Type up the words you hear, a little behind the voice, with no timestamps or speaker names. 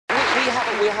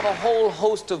we have a whole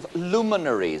host of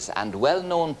luminaries and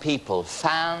well-known people,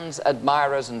 fans,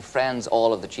 admirers and friends,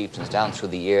 all of the chieftains down through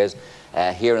the years,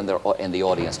 here in the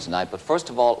audience tonight. But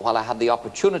first of all, while I have the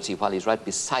opportunity, while he's right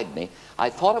beside me, I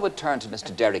thought I would turn to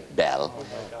Mr. Derek Bell.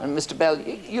 And Mr. Bell,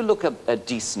 you look a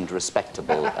decent,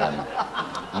 respectable,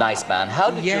 nice man.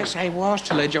 How did you... Yes, I was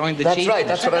till I joined the That's chieftains. right,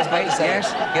 that's what I was about to say.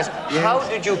 Yes. Yes. How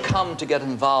did you come to get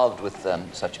involved with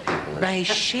such people? By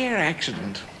sheer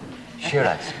accident. Sheer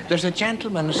accident. There's a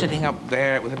gentleman sitting up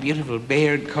there with a beautiful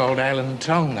beard called Alan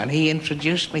Tongue, and he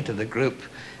introduced me to the group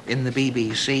in the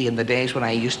BBC in the days when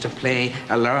I used to play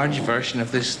a large version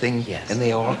of this thing in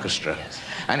the orchestra. Yes.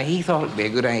 And he thought it'd be a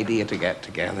good idea to get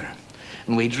together.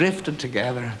 And we drifted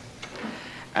together,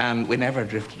 and we never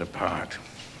drifted apart.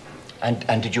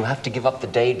 And did you have to give up the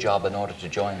day job in order to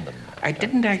join them? I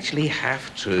didn't actually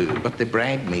have to, but they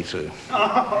bribed me to.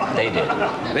 They did.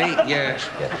 Yes.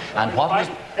 Yeah. And what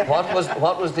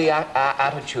was the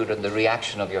attitude and the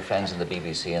reaction of your friends in the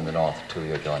BBC in the North to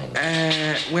your joining?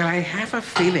 Well, I have a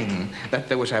feeling that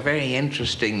there was a very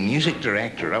interesting music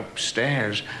director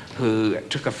upstairs who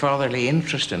took a fatherly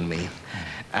interest in me,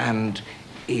 and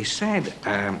he said,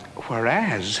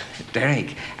 whereas,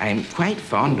 Derek, I'm quite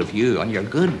fond of you on your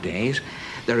good days,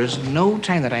 there is no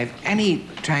time that I have any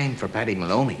time for Paddy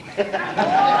Maloney.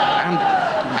 And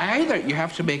either you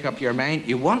have to make up your mind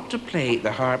you want to play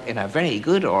the harp in a very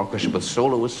good orchestra with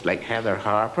soloists like Heather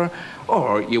Harper,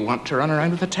 or you want to run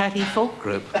around with a tatty folk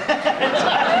group.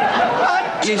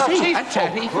 You see, a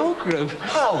tatty folk group.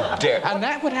 How dare... And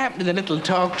that would happen in the little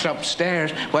talks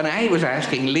upstairs when I was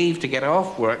asking leave to get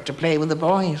off work to play with the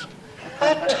boys.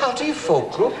 A tatty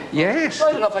folk group? Yes.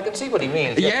 Right enough, I can see what he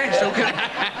means. Yes, so can I.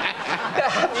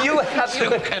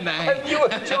 Have you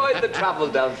enjoyed the travel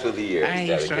down through the years, I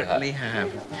Derek? certainly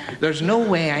have. There's no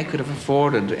way I could have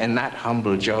afforded in that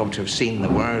humble job to have seen the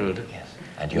world. Yes.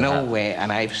 And you No have. way,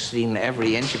 and I've seen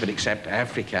every inch of it except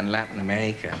Africa and Latin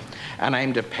America. And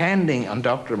I'm depending on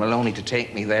Dr. Maloney to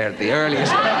take me there at the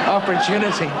earliest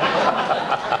opportunity.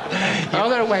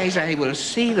 Otherwise, I will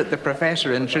see that the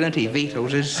professor in Trinity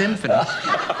vetoes his symphony.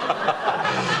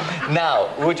 Now,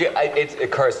 would you, it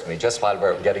occurs to me, just while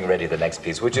we're getting ready the next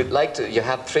piece, would you like to, you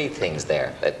have three things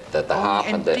there, the harp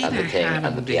and the thing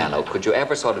and the piano. Could you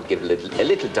ever sort of give a little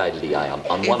diddly-eye on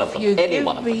one of them, any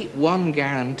one of them? If you give me one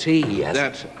guarantee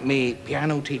that my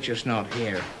piano teacher's not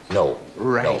here. No.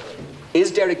 Right. No. Is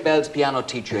Derek Bell's piano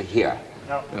teacher here?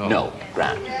 No. No.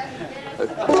 Grand.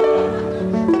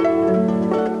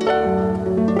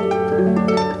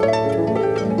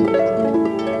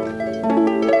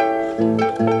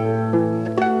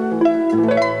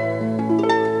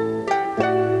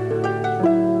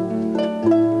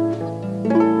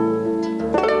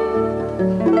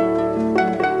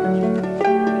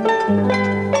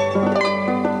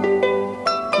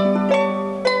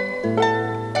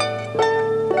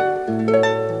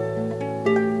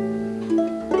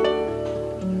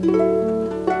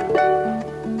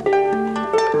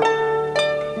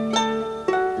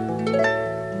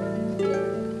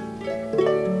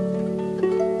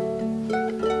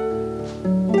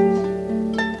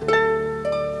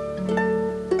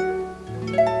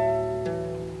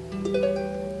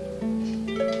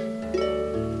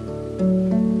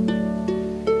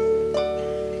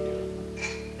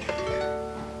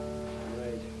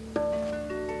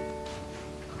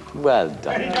 Well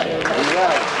done.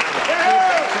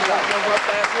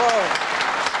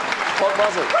 What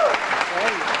was it?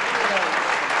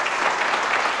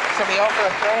 So we offer a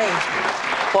praise.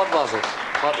 What was it?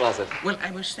 What was it? Well, I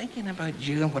was thinking about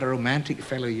you and what a romantic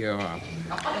fellow you are.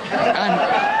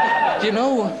 And, you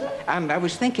know, and I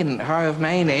was thinking how if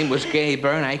my name was Gay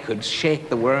Byrne, I could shake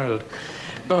the world.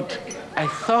 But I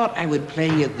thought I would play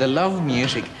you the love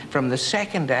music from the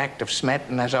second act of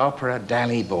Smetana's opera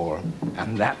Dalibor.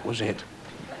 And that was it.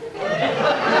 Can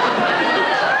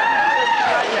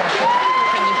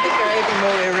you think of anything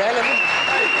more irrelevant?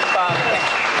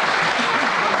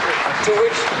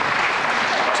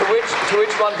 To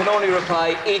which one can only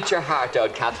reply, eat your heart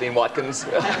out, Kathleen Watkins.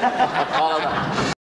 All of that.